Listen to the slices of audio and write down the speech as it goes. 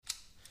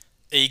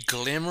A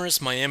glamorous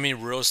Miami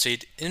real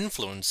estate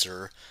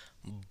influencer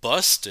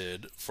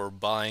busted for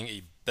buying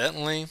a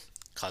Bentley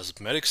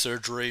cosmetic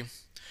surgery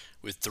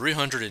with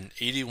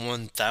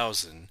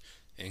 381,000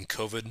 in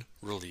COVID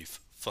relief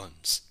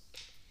funds,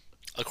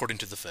 according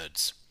to the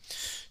feds.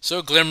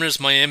 So glamorous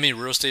Miami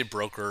real estate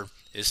broker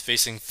is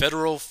facing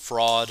federal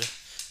fraud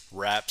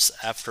raps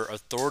after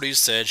authorities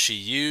said she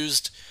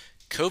used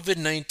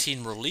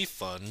COVID-19 relief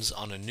funds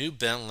on a new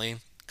Bentley,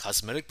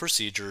 cosmetic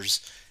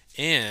procedures,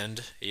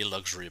 and a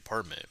luxury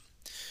apartment.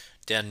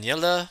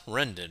 Daniela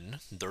Rendon,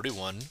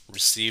 31,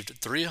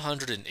 received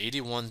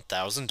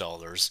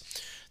 $381,000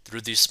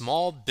 through the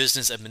Small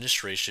Business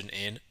Administration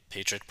and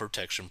Paycheck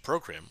Protection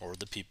Program, or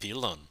the PP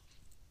loan,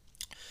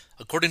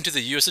 according to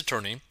the U.S.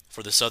 Attorney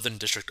for the Southern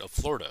District of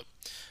Florida.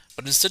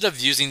 But instead of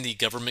using the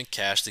government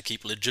cash to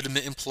keep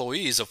legitimate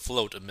employees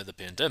afloat amid the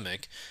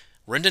pandemic,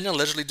 Rendon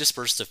allegedly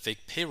dispersed the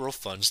fake payroll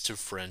funds to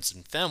friends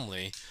and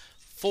family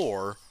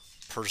for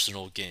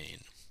personal gain.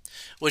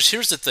 Which,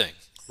 here's the thing,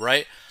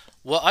 right?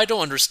 What I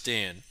don't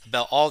understand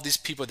about all these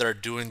people that are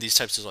doing these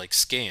types of like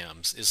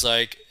scams is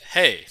like,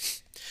 hey,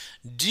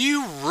 do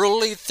you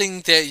really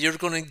think that you're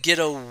going to get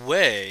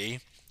away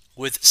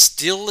with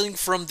stealing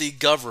from the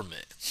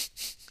government,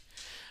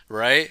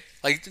 right?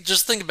 Like,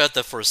 just think about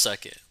that for a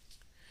second.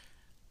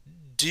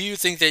 Do you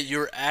think that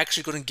you're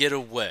actually going to get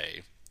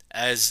away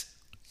as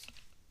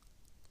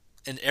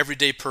an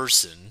everyday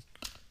person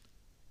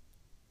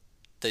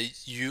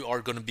that you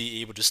are going to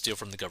be able to steal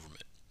from the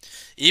government?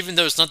 Even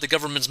though it's not the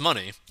government's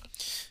money,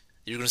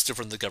 you're going to steal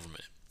from the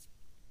government.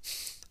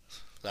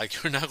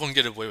 Like, you're not going to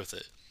get away with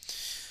it.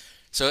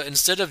 So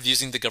instead of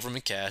using the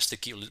government cash to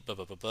keep blah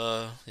blah blah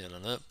blah,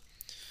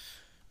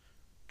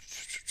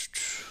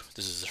 this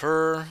is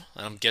her.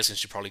 I'm guessing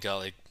she probably got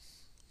like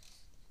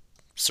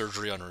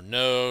surgery on her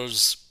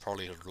nose,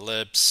 probably her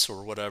lips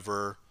or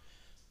whatever,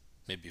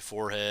 maybe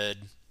forehead,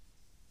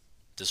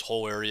 this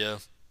whole area.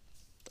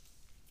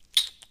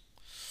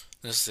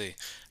 Let's see.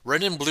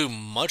 Rendon blew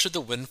much of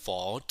the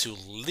windfall to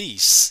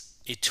lease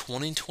a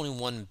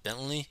 2021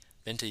 Bentley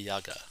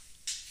Bentayga.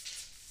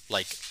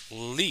 Like,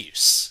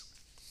 lease.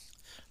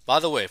 By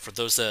the way, for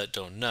those that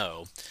don't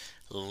know,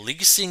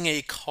 leasing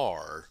a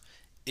car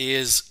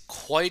is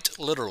quite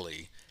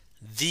literally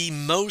the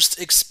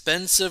most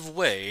expensive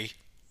way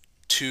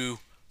to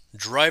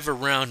drive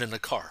around in a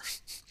car.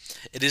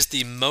 It is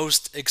the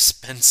most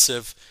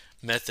expensive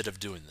method of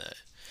doing that.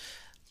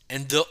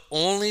 And the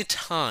only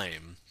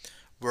time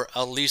where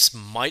at least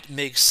might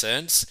make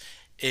sense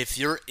if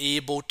you're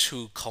able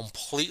to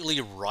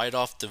completely write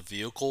off the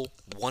vehicle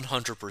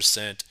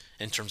 100%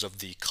 in terms of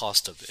the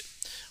cost of it,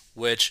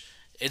 which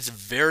it's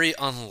very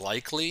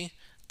unlikely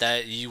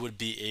that you would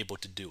be able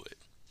to do it,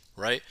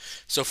 right?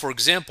 So, for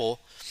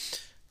example,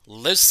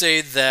 let's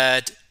say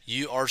that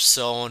you are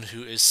someone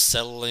who is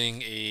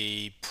selling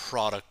a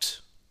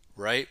product,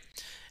 right?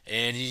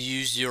 And you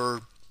use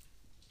your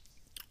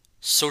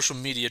social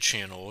media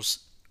channels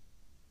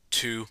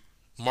to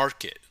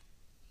market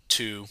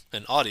to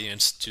an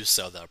audience to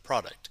sell that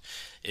product.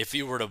 If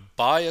you were to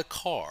buy a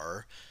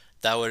car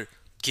that would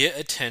get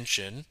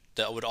attention,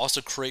 that would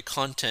also create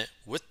content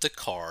with the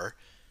car,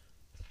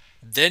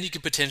 then you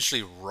could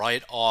potentially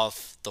write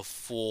off the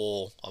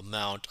full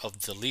amount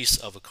of the lease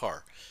of a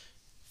car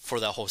for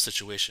that whole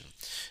situation.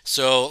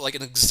 So, like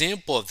an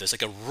example of this,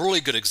 like a really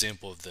good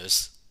example of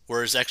this,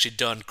 where it's actually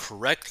done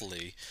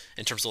correctly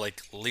in terms of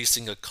like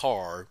leasing a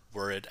car,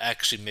 where it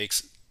actually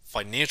makes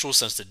financial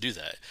sense to do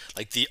that.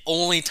 Like the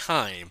only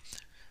time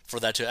for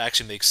that to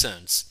actually make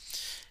sense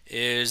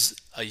is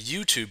a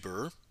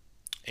YouTuber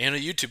and a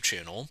YouTube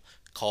channel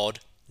called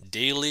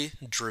Daily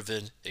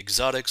Driven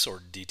Exotics, or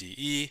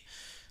DDE,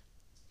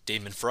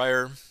 Damon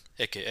Fryer,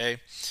 aka.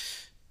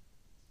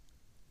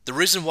 The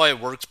reason why it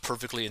worked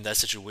perfectly in that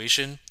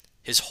situation,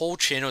 his whole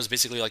channel is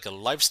basically like a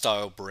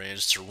lifestyle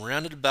brand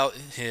surrounded about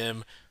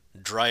him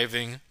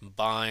driving,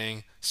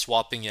 buying,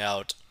 swapping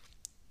out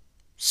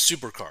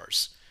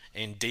supercars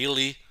and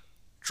daily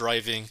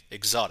driving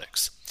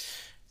exotics.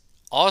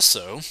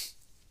 Also,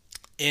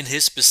 in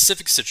his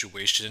specific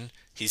situation,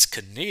 he's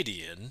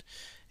Canadian,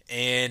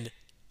 and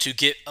to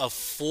get a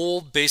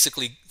full,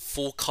 basically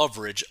full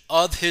coverage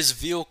of his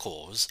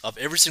vehicles, of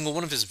every single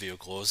one of his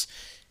vehicles,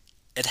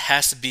 it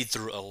has to be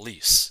through a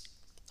lease,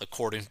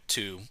 according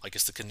to, I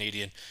guess, the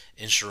Canadian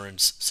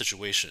insurance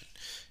situation.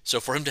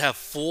 So for him to have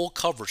full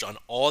coverage on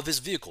all of his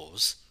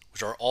vehicles,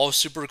 which are all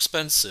super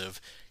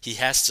expensive, he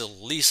has to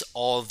lease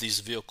all of these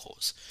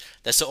vehicles.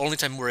 That's the only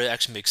time where it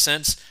actually makes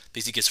sense,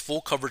 because he gets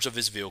full coverage of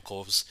his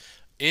vehicles,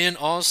 and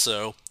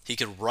also he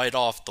can write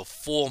off the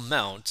full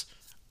amount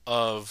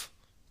of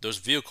those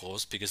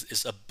vehicles because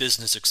it's a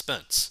business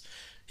expense.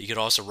 He could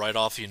also write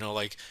off,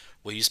 like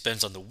what he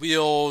spends on the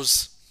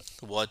wheels,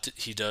 what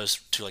he does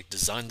to like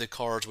design the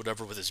cars,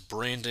 whatever, with his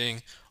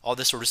branding, all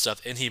this sort of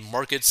stuff, and he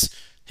markets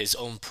his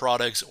own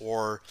products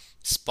or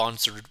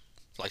sponsored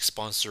like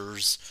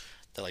sponsors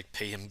that like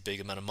pay him a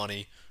big amount of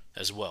money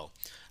as well.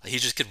 He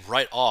just could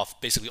write off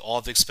basically all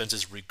of the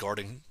expenses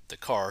regarding the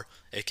car,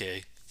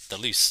 aka the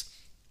lease.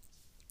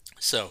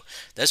 So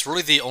that's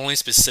really the only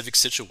specific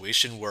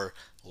situation where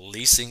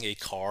leasing a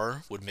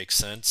car would make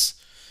sense.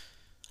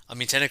 I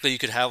mean, technically, you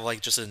could have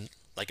like just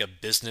like a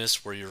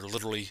business where you're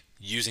literally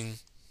using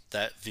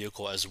that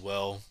vehicle as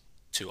well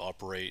to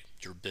operate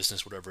your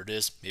business, whatever it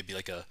is. Maybe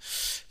like a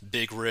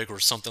big rig or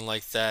something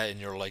like that,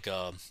 and you're like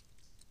a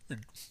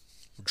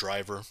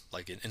driver,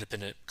 like an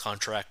independent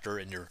contractor,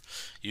 and you're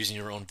using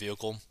your own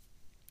vehicle.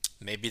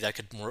 Maybe that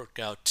could work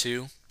out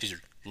too, because you're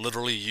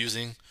literally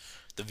using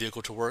the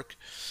vehicle to work.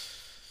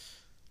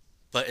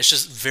 But it's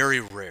just very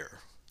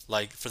rare.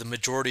 Like for the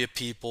majority of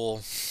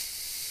people,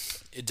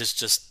 it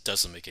just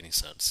doesn't make any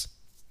sense.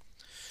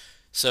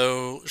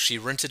 So she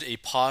rented a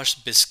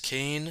posh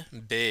Biscayne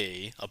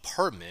Bay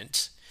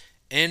apartment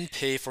and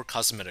pay for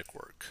cosmetic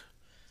work.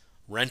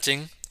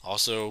 Renting,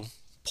 also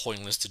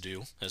pointless to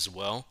do as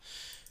well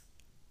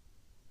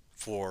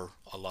for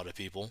a lot of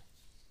people.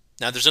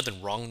 Now, there's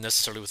nothing wrong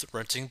necessarily with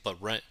renting,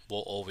 but rent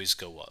will always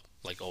go up,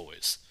 like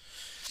always.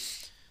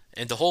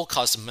 And the whole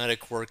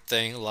cosmetic work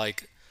thing,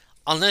 like,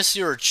 unless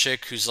you're a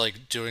chick who's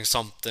like doing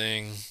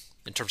something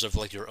in terms of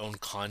like your own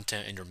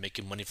content and you're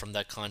making money from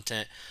that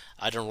content,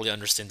 I don't really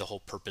understand the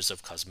whole purpose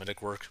of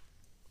cosmetic work,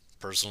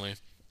 personally.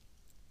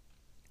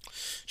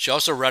 She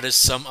also routed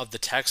some of the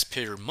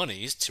taxpayer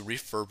monies to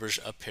refurbish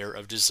a pair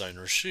of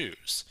designer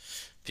shoes.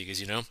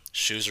 Because,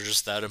 shoes are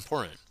just that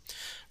important.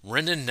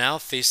 Rendon now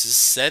faces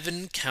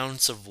 7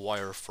 counts of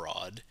wire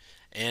fraud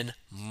and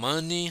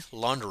money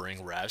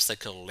laundering raps that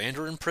could land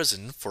her in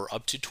prison for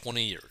up to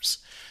 20 years.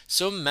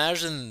 So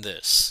imagine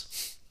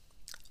this.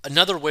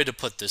 Another way to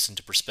put this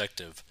into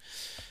perspective.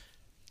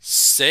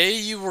 Say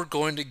you were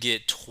going to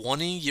get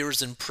 20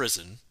 years in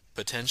prison,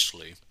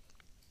 potentially,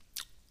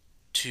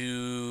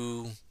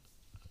 to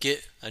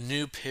get a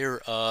new pair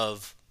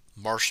of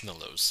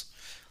marshmallows.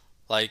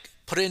 Like,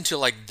 put it into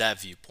like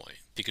that viewpoint,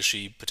 because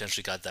she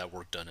potentially got that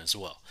work done as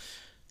well.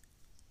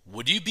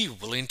 Would you be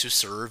willing to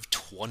serve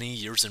 20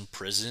 years in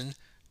prison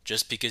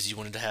just because you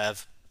wanted to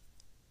have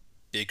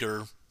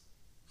bigger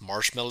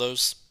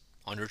marshmallows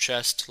on your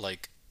chest?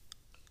 Like,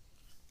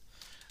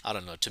 I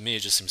don't know. To me,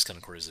 it just seems kind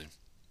of crazy.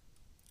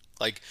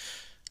 Like,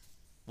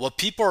 what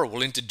people are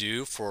willing to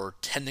do for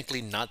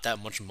technically not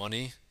that much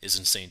money is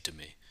insane to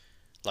me.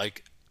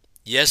 Like,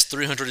 yes,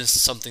 300 and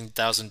something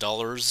thousand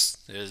dollars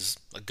is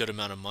a good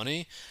amount of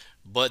money,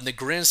 but in the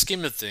grand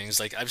scheme of things,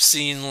 like I've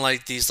seen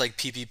like these like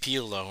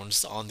PPP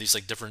loans on these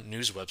like different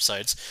news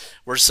websites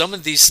where some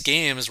of these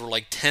scams were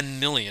like 10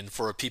 million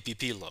for a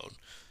PPP loan,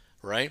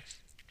 right?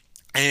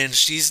 And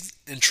she's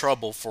in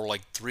trouble for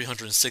like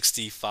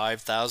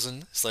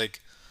 365,000. It's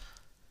like,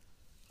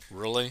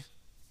 really?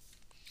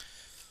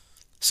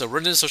 So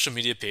Rendon's social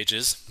media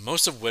pages,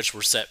 most of which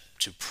were set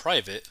to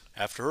private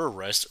after her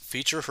arrest,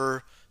 feature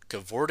her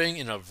cavorting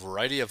in a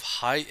variety of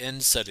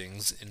high-end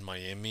settings in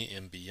Miami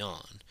and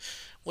beyond.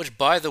 Which,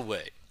 by the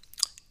way,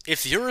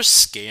 if you're a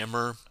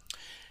scammer,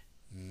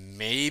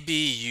 maybe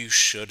you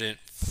shouldn't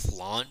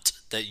flaunt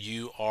that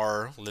you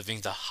are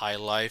living the high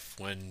life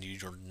when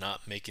you're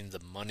not making the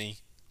money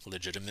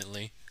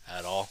legitimately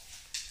at all.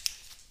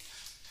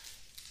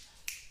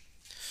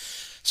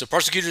 So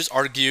prosecutors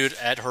argued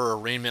at her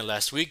arraignment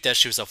last week that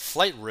she was a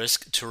flight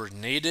risk to her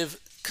native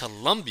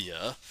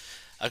Colombia,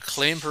 a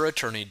claim her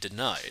attorney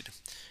denied.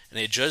 And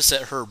a judge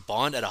set her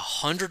bond at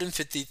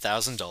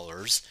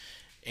 $150,000,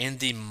 and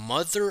the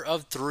mother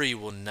of three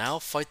will now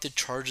fight the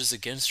charges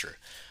against her.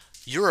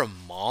 You're a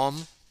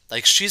mom?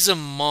 Like, she's a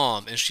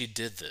mom and she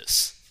did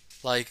this.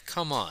 Like,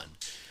 come on.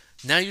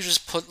 Now you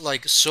just put,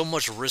 like, so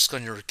much risk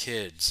on your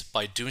kids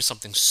by doing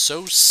something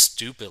so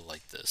stupid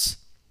like this.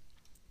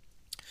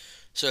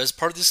 So, as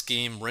part of the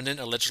scheme, Rendon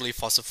allegedly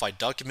falsified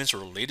documents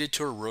related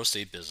to her real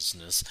estate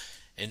business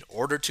in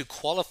order to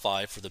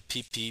qualify for the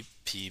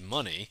PPP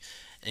money,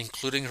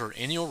 including her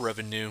annual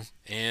revenue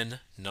and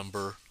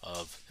number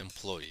of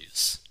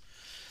employees.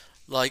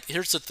 Like,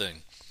 here's the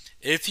thing.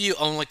 If you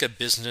own like a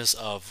business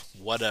of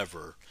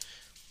whatever,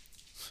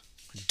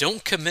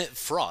 don't commit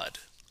fraud.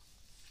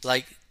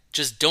 Like,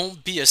 just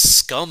don't be a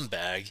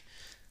scumbag.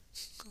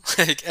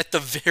 Like, at the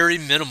very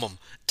minimum,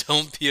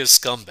 don't be a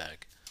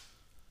scumbag.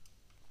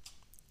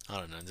 I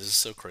don't know. This is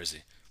so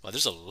crazy. Wow,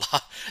 there's a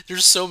lot.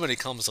 There's so many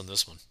comments on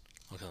this one.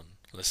 Okay,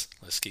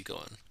 let's keep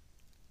going.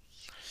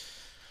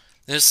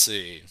 Let's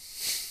see.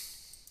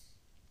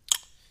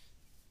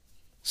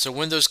 So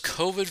when those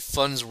COVID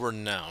funds were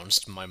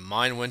announced, my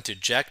mind went to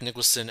Jack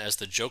Nicholson as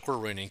the Joker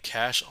raining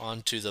cash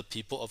onto the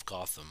people of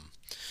Gotham.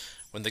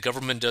 When the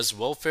government does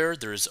welfare,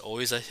 there is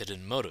always a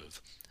hidden motive.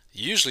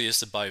 Usually it's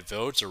to buy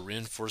votes or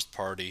reinforce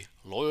party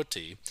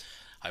loyalty.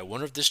 I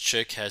wonder if this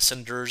chick has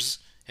senators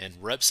and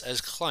reps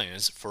as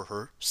clients for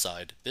her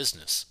side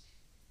business.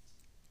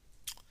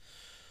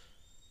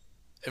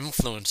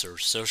 Influencer,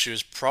 so she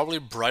was probably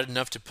bright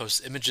enough to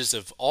post images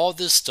of all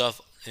this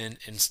stuff in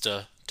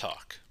Insta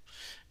Talk.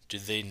 Do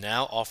they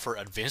now offer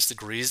advanced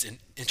degrees in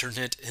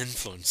internet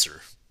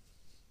influencer?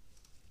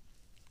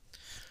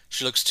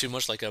 She looks too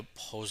much like a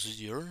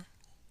poseur,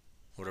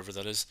 whatever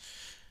that is.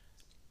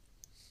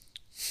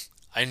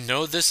 I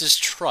know this is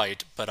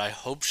trite, but I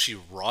hope she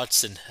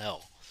rots in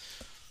hell.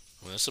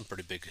 Well, that's some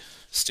pretty big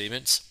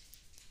statements.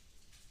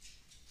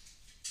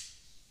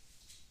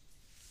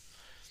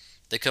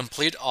 The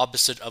complete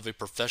opposite of a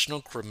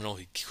professional criminal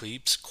who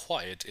keeps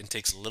quiet and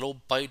takes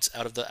little bites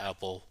out of the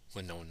apple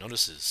when no one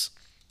notices.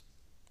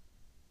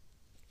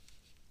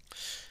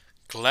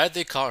 Glad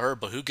they caught her,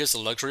 but who gets a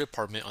luxury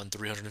apartment on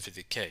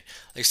 350K?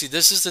 Like, see,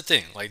 this is the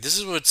thing. Like, this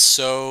is what's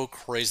so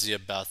crazy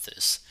about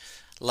this.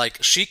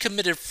 Like, she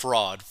committed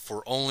fraud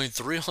for only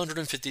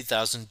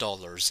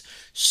 $350,000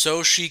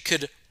 so she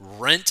could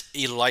rent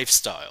a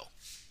lifestyle.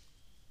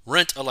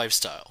 Rent a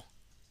lifestyle.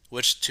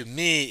 Which to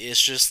me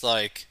is just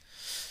like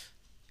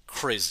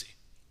crazy,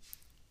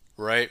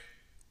 right?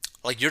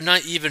 Like, you're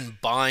not even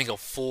buying a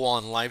full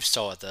on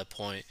lifestyle at that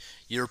point.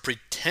 You're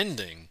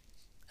pretending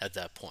at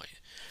that point.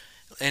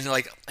 And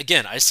like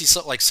again, I see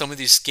some of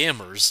these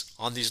scammers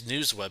on these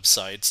news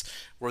websites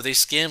where they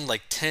scam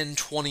like 10,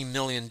 20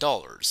 million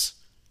dollars.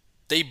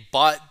 They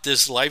bought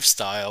this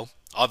lifestyle.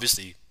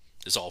 Obviously,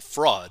 it's all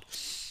fraud,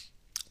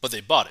 but they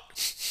bought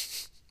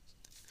it.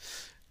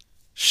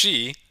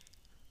 She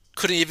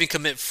couldn't even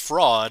commit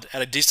fraud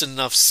at a decent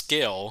enough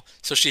scale,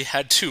 so she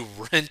had to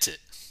rent it.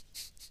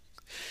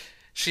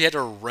 She had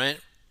to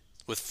rent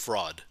with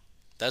fraud.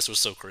 That's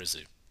what's so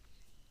crazy.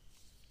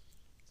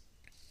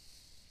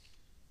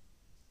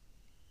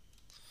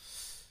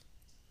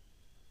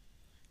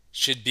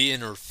 She'd be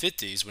in her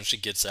 50s when she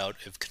gets out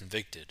if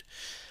convicted.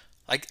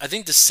 I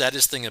think the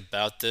saddest thing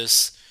about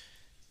this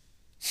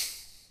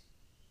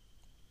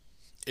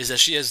is that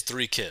she has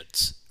 3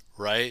 kids,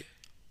 right?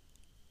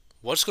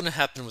 What's going to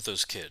happen with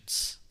those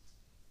kids?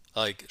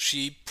 Like,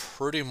 she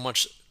pretty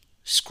much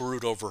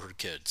screwed over her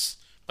kids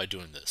by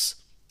doing this.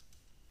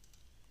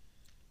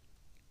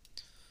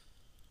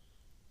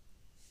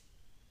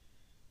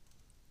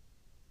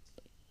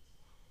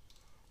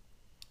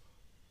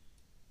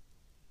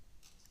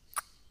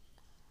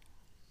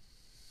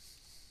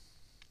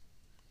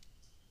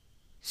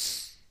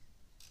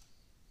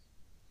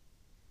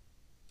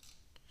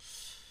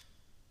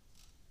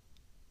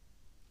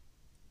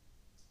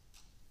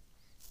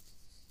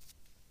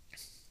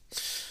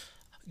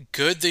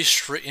 Good they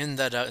straightened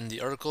that out in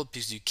the article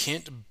because you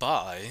can't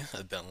buy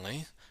a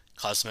Bentley,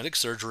 cosmetic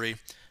surgery,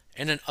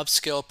 and an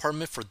upscale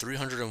apartment for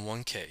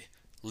 301K.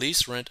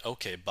 Lease, rent,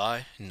 okay,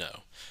 buy,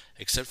 no.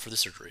 Except for the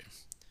surgery.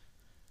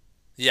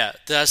 Yeah,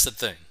 that's the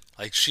thing.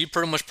 Like, she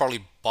pretty much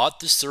probably bought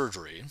the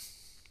surgery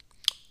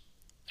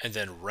and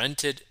then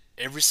rented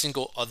every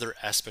single other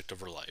aspect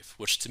of her life,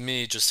 which to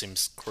me just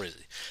seems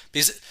crazy.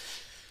 Because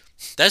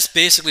that's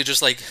basically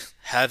just like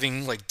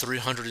having like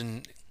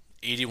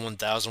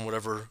 381,000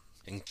 whatever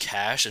in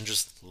cash and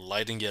just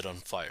lighting it on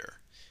fire.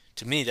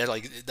 To me,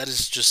 that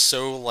is just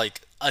so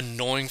like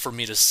annoying for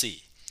me to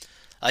see.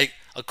 Like,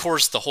 of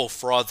course, the whole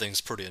fraud thing's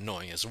pretty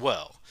annoying as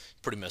well,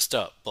 pretty messed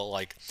up. But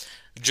like,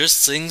 just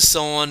seeing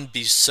someone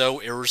be so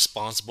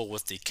irresponsible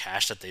with the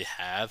cash that they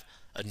have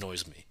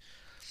annoys me.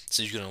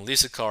 So you're gonna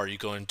lease a car, you're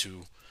going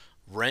to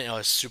rent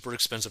a super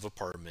expensive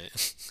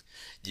apartment,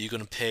 you're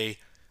gonna pay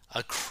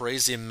a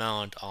crazy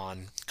amount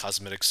on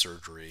cosmetic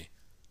surgery,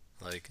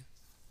 like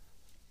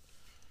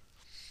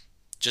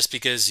just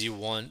because you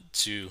want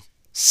to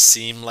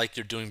seem like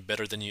you're doing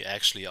better than you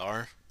actually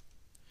are.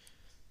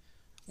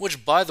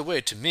 Which, by the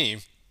way, to me,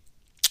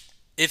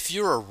 if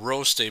you're a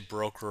real estate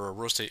broker or a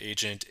real estate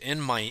agent in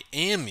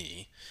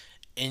Miami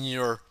and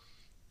you're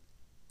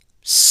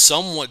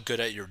somewhat good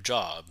at your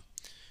job,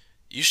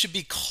 you should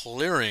be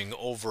clearing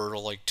over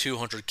like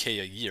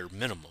 200K a year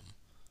minimum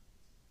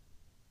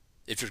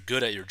if you're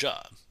good at your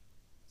job.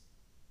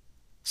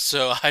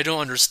 So I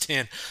don't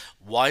understand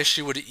why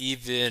she would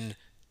even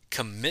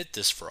commit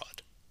this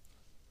fraud.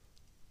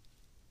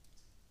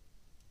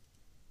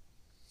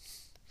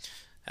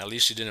 At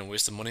least she didn't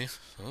waste the money.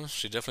 Well,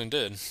 she definitely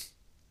did.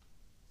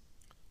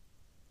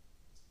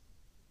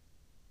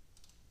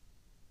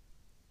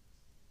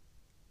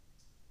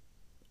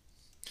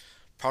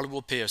 Probably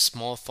will pay a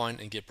small fine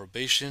and get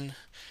probation.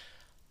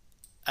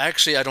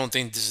 Actually, I don't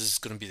think this is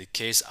going to be the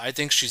case. I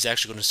think she's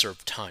actually going to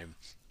serve time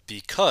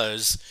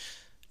because,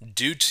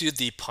 due to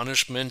the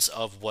punishments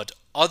of what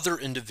other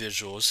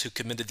individuals who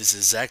committed this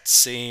exact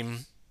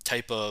same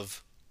type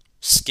of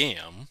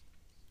scam,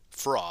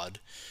 fraud,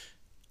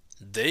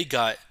 they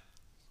got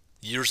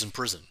years in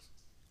prison.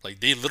 Like,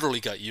 they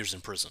literally got years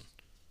in prison.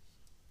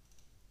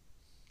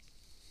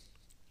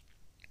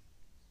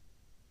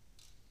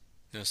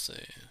 Let's see.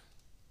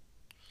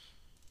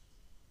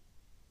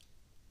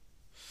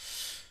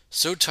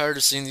 So tired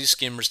of seeing these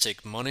scammers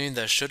take money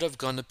that should have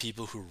gone to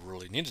people who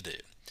really needed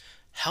it.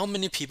 How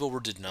many people were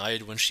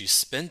denied when she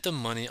spent the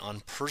money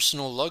on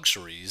personal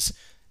luxuries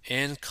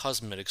and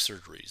cosmetic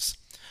surgeries?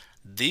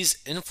 These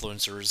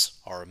influencers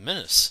are a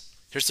menace.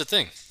 Here's the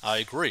thing, I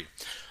agree.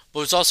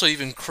 But it's also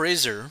even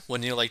crazier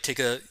when you like take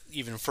a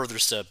even further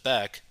step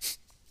back.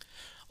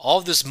 All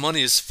of this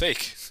money is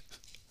fake.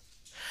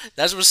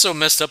 That's what's so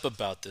messed up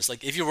about this.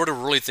 Like, if you were to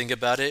really think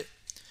about it,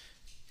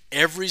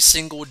 every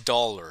single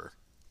dollar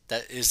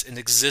that is in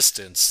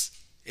existence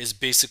is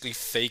basically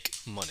fake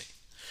money.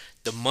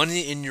 The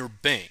money in your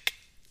bank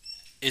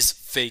is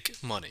fake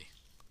money.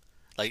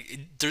 Like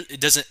it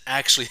doesn't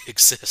actually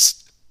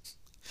exist.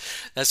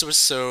 That's what's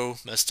so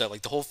messed up.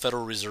 Like the whole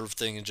Federal Reserve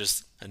thing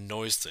just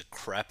annoys the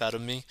crap out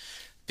of me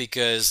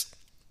because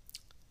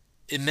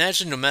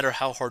imagine no matter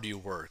how hard you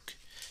work,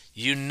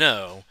 you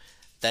know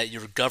that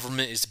your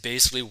government is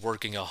basically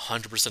working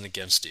 100%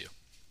 against you,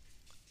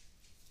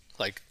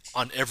 like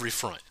on every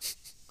front.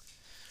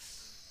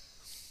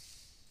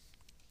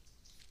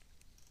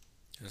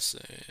 Let's see.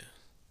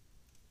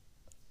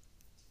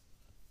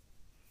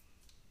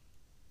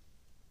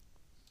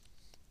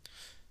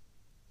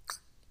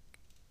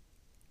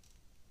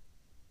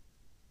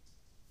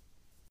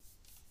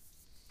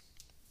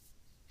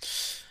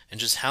 And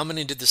just how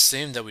many did the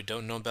same that we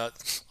don't know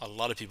about? A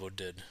lot of people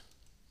did.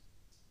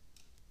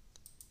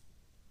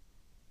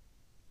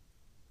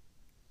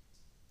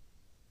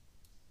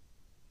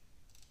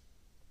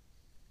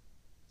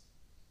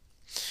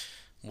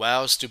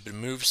 Wow, stupid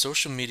move.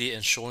 Social media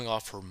and showing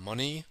off her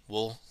money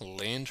will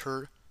land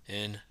her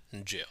in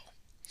jail.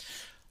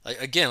 Like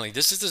again, like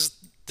this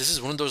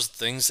is one of those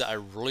things that I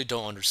really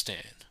don't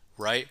understand,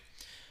 right?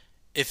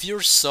 If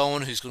you're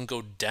someone who's going to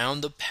go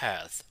down the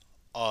path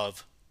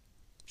of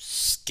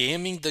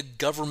scamming the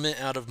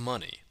government out of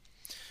money,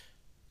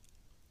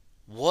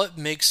 what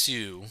makes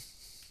you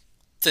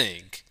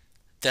think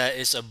that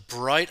it's a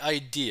bright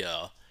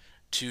idea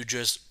to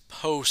just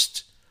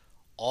post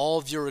all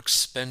of your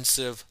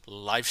expensive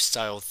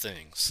lifestyle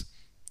things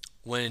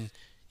when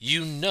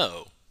you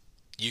know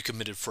you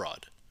committed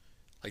fraud?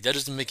 Like that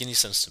doesn't make any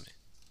sense to me.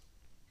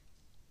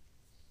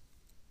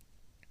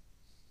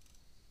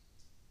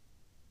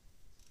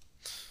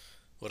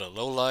 What a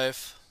low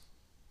life.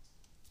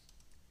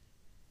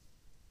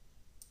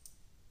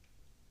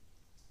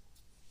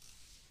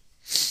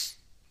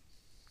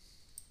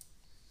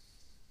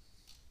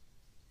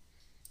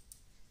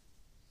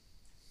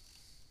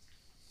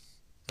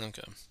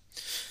 Okay.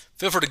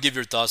 Feel free to give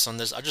your thoughts on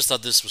this. I just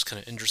thought this was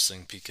kind of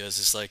interesting because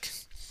it's like,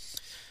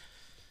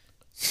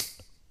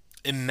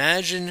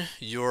 imagine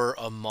you're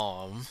a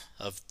mom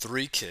of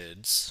three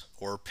kids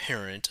or a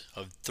parent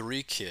of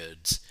three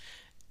kids,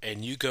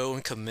 and you go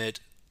and commit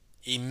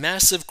a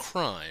massive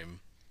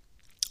crime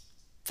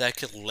that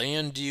could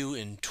land you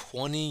in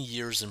 20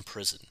 years in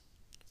prison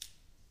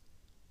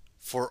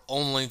for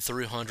only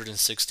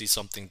 360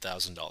 something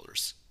thousand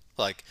dollars.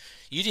 Like,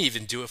 you didn't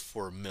even do it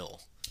for a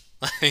mill.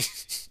 Like,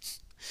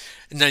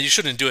 now you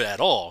shouldn't do it at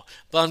all,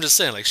 but I'm just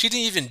saying, like, she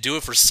didn't even do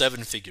it for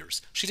seven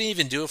figures. She didn't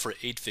even do it for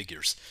eight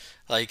figures.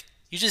 Like,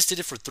 you just did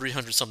it for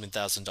 300 something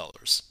thousand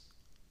dollars.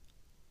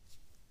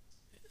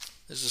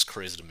 This is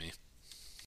crazy to me.